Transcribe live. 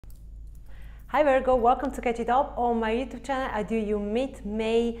Hi Virgo, welcome to Catchit-up on my YouTube channel. I do your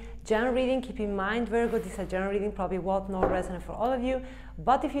mid-May general reading. Keep in mind, Virgo, this is a general reading, probably won't not resonate for all of you.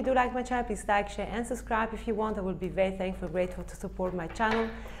 But if you do like my channel, please like, share and subscribe if you want. I will be very thankful, grateful to support my channel.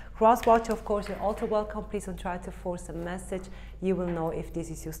 Cross-watch, of course, you're also welcome. Please don't try to force a message. You will know if this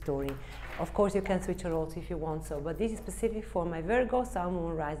is your story. Of course, you can switch your roles if you want so, but this is specific for my Virgo, Sun,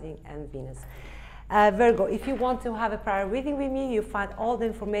 Moon, Rising and Venus. Virgo, if you want to have a prior reading with me, you find all the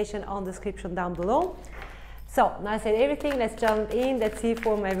information on the description down below. So, now I said everything, let's jump in. Let's see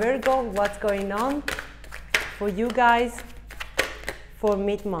for my Virgo, what's going on for you guys for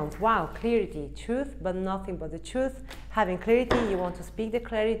mid-month. Wow, clarity, truth, but nothing but the truth. Having clarity, you want to speak the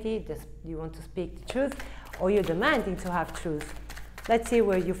clarity, you want to speak the truth, or you're demanding to have truth. Let's see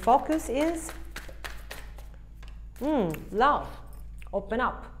where your focus is. Love, open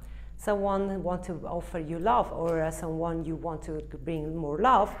up. Someone wants to offer you love, or someone you want to bring more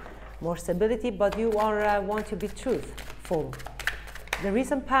love, more stability, but you are want to be truthful. The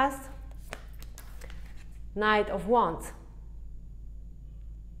recent past, Knight of Wands.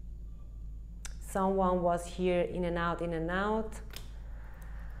 Someone was here in and out,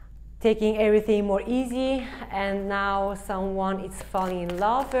 taking everything more easy, and now someone is falling in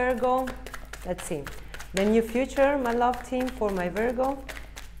love, Virgo. Let's see. The new future, my love team, for my Virgo.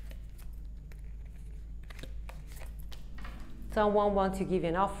 Someone wants to give you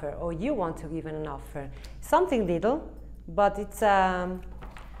an offer, or you want to give an offer. Something little, but it's a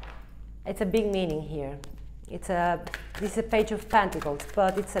big meaning here. This is a Page of Pentacles,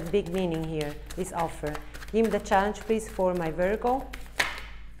 but it's a big meaning here, this offer. Give me the challenge, please, for my Virgo.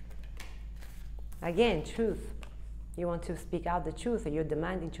 Again, truth. You want to speak out the truth, or you're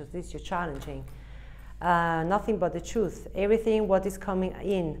demanding truth. This you're challenging. Nothing but the truth. Everything what is coming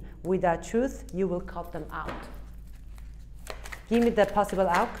in without truth, you will cut them out. Give me the possible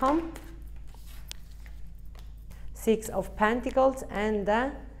outcome. Six of Pentacles and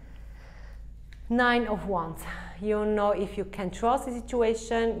the Nine of Wands. You don't know if you can trust the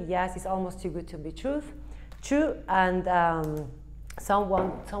situation. Yes, it's almost too good to be true. And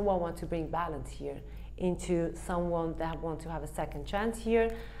someone wants to bring balance here into someone that wants to have a second chance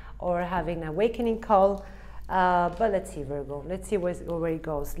here, or having an awakening call. But let's see, Virgo. Let's see where it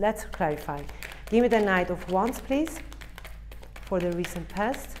goes. Let's clarify. Give me the Knight of Wands, please, for the recent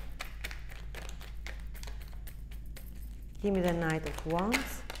past. Give me the Knight of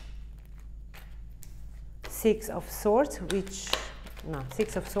Wands. Six of Swords,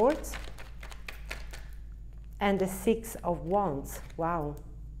 Six of Swords. And the Six of Wands. Wow.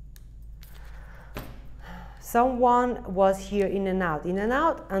 Someone was here in and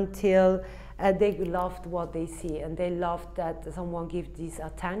out until they loved what they see, and they loved that someone gives this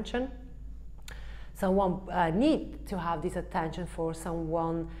attention. Someone need to have this attention for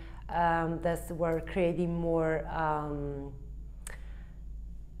someone that were creating more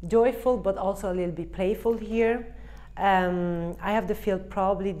joyful, but also a little bit playful here. I have the feel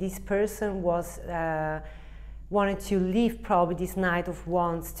probably this person was wanted to leave probably this Knight of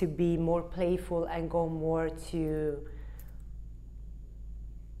Wands to be more playful and go more to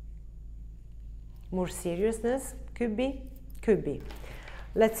more seriousness. Could be.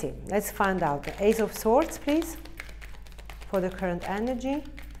 Let's see. Let's find out. The Ace of Swords, please, for the current energy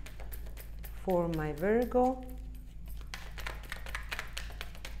for my Virgo.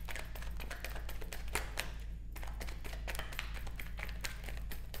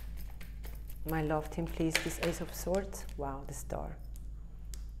 My love team, please, this Ace of Swords. Wow, the Star.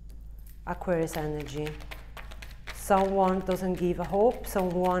 Aquarius energy. Someone doesn't give a hope.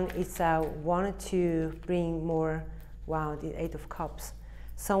 Someone is wanted to bring more. Wow, the Eight of Cups.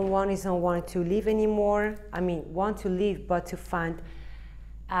 Someone isn't wanting to live anymore. I mean, want to live, but to find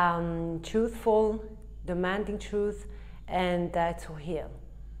truthful, demanding truth, and to heal.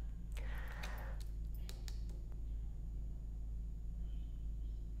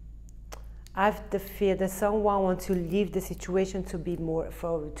 I have the fear that someone wants to leave the situation to be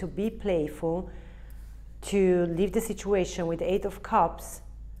to be playful, to leave the situation with the Eight of Cups,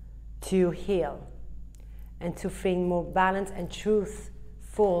 to heal, and to bring more balance and truth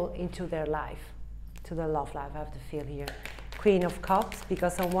into their life, to their love life. I have to feel here. Queen of Cups,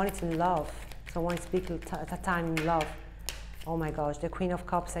 because someone is in love. Someone is speaking at a time in love. Oh my gosh, the Queen of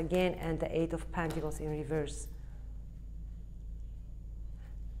Cups again, and the Eight of Pentacles in reverse.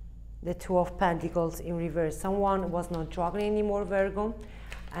 The Two of Pentacles in reverse. Someone was not struggling anymore, Virgo,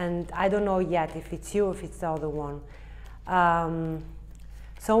 and I don't know yet if it's you or if it's the other one.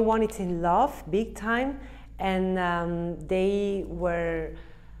 Someone is in love, big time, and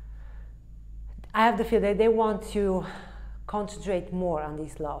I have the feel that they want to concentrate more on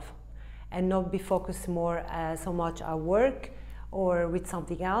this love, and not be focused more so much at work or with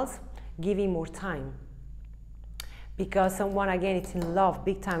something else, giving more time. Because someone, again, it's in love,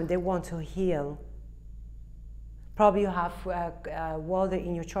 big time, they want to heal. Probably you have water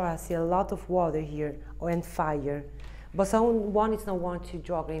in your chart. I see a lot of water here, and fire. But someone is not want to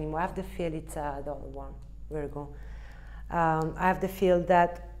juggle anymore. I have the feel it's the other one, Virgo. I have the feel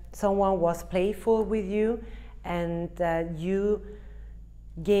that someone was playful with you, and you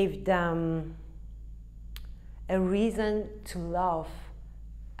gave them a reason to love,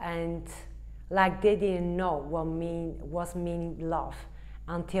 and like they didn't know what was meaning love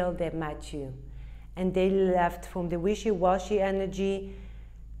until they met you. And they left from the wishy-washy energy.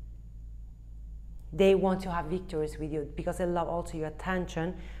 They want to have victories with you because they love also your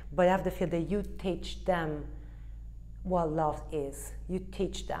attention, but I have the feel that you teach them what love is. You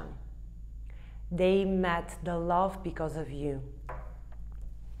teach them. They met the love because of you.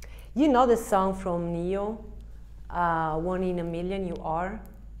 You know the song from Neo, 1 in a Million You Are?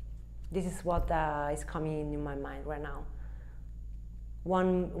 This is what is coming in my mind right now.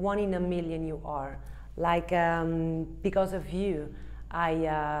 One in a million you are. Like, because of you, I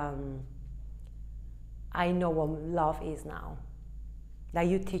know what love is now. Like,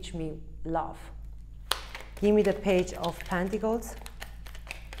 you teach me love. Give me the Page of Pentacles.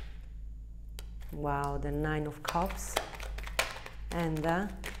 Wow, the 9 of Cups. And, oh,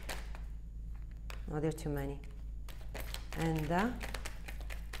 there are too many. And,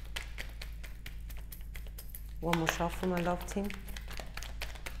 one more shuffle, my love team.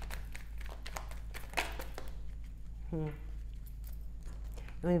 And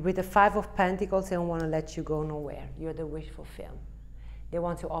with the 5 of Pentacles, they don't want to let you go nowhere. You're the wish fulfilled. They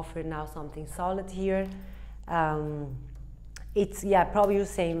want to offer now something solid here. It's, yeah, probably you're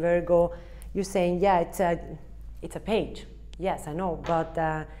saying, Virgo, you're saying, yeah, it's a page. Yes, I know, but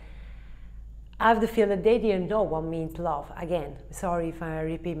I have the feel that they didn't know what means love. Again, sorry if I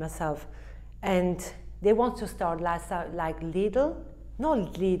repeat myself. And they want to start like little,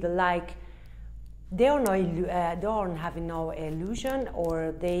 not little, like they don't have no illusion,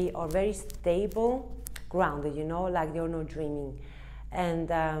 or they are very stable, grounded, you know, like they're not dreaming. And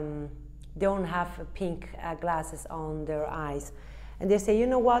they don't have pink glasses on their eyes. And they say, you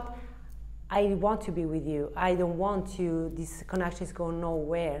know what, I want to be with you. I don't want to, this connection is going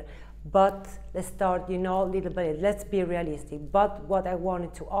nowhere. But let's start, you know, little by little. Let's be realistic. But what I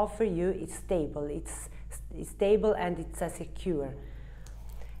wanted to offer you is stable. It's stable and it's secure.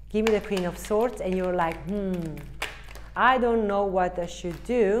 Give me the Queen of Swords, and you're like, I don't know what I should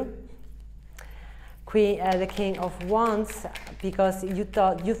do. The King of Wands, because you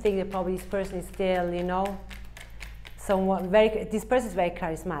think that probably this person is still, you know, someone this person is very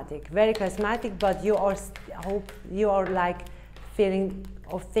charismatic, but you are like feeling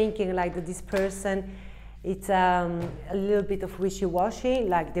of thinking like that this person, it's a little bit of wishy-washy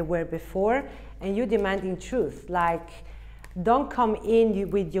like they were before, and you're demanding truth, like, don't come in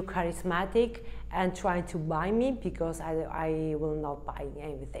with your charismatic and trying to buy me, because I will not buy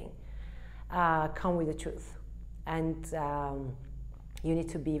anything. Come with the truth. And you need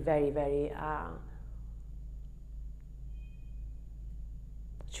to be very, very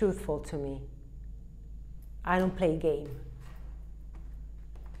truthful to me. I don't play game.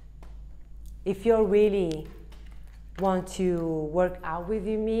 If you really want to work out with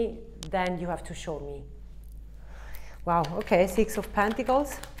me, then you have to show me. Wow, okay, 6 of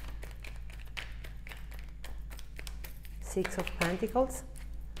Pentacles. 6 of Pentacles.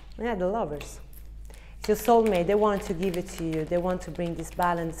 Yeah, the Lovers. It's your soulmate. They want to give it to you. They want to bring this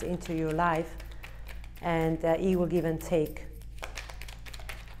balance into your life. And it will give and take.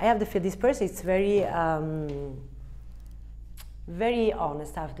 I have the feel this person is very, very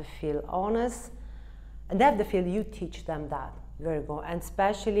honest. I have the feel honest. And I have the feel you teach them that, Virgo. And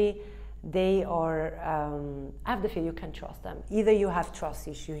especially, they are, I have the feel you can trust them. Either you have trust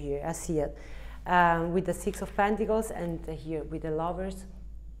issue here, I see it, with the 6 of Pentacles, and here with the Lovers.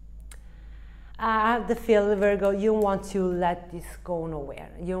 I have the feel, Virgo, you don't want to let this go nowhere.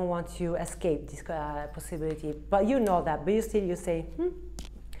 You don't want to escape this possibility, but you know that, but you say,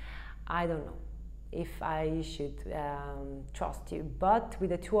 I don't know if I should trust you. But with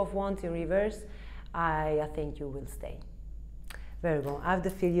the 2 of Wands in reverse, I think you will stay. Virgo, I have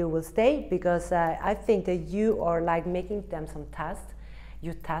the feel you will stay, because I think that you are like making them some tests.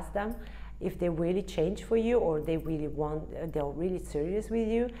 You test them if they really change for you, or they really want, they're really serious with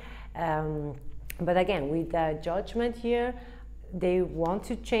you. But again, with the Judgment here, they want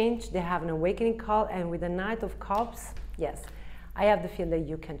to change. They have an awakening call, and with the Knight of Cups, yes, I have the feel that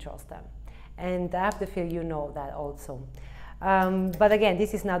you can trust them, and I have the feel you know that also. But again,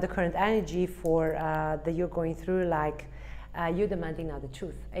 this is now the current energy for that you're going through, like you're demanding now the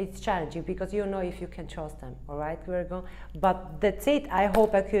truth. It's challenging because you don't know if you can trust them, all right, Virgo? But that's it. I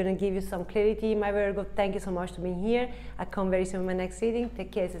hope I couldn't give you some clarity, my Virgo. Thank you so much for being here. I'll come very soon in my next reading.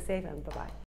 Take care, stay safe, and bye-bye.